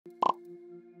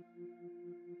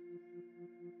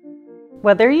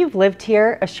Whether you've lived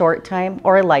here a short time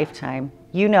or a lifetime,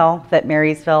 you know that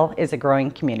Marysville is a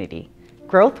growing community.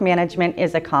 Growth management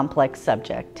is a complex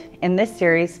subject. In this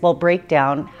series, we'll break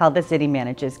down how the city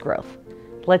manages growth.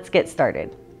 Let's get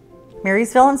started.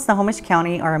 Marysville and Snohomish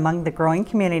County are among the growing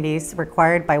communities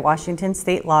required by Washington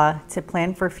state law to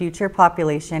plan for future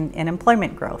population and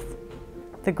employment growth.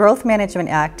 The Growth Management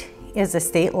Act is a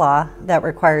state law that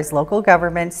requires local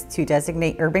governments to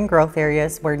designate urban growth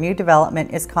areas where new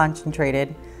development is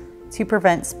concentrated to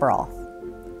prevent sprawl.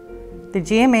 The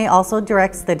GMA also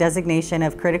directs the designation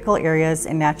of critical areas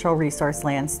and natural resource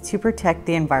lands to protect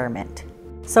the environment.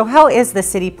 So how is the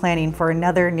city planning for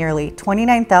another nearly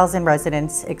 29,000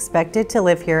 residents expected to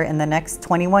live here in the next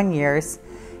 21 years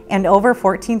and over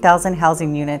 14,000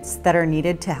 housing units that are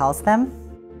needed to house them?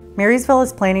 Marysville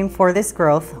is planning for this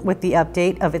growth with the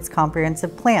update of its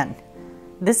comprehensive plan.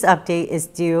 This update is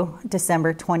due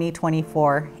December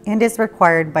 2024 and is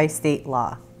required by state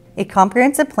law. A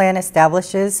comprehensive plan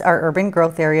establishes our urban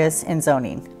growth areas and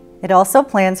zoning. It also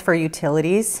plans for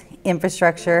utilities,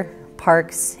 infrastructure,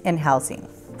 parks, and housing.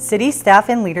 City staff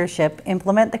and leadership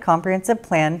implement the comprehensive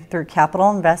plan through capital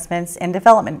investments and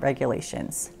development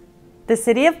regulations. The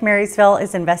City of Marysville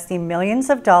is investing millions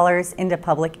of dollars into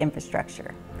public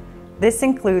infrastructure. This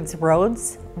includes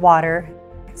roads, water,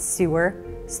 sewer,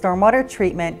 stormwater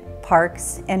treatment,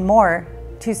 parks, and more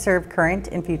to serve current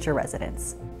and future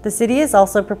residents. The city is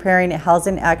also preparing a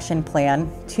housing action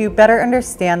plan to better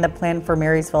understand the plan for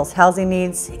Marysville's housing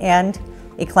needs and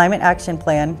a climate action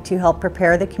plan to help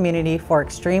prepare the community for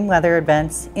extreme weather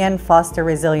events and foster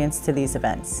resilience to these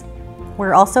events.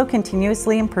 We're also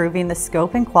continuously improving the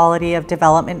scope and quality of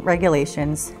development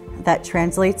regulations that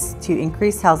translates to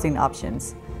increased housing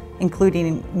options,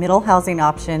 including middle housing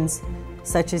options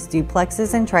such as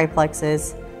duplexes and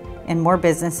triplexes, and more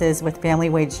businesses with family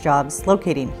wage jobs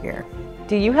locating here.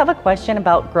 Do you have a question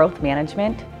about growth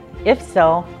management? If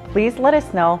so, please let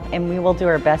us know and we will do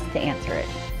our best to answer it.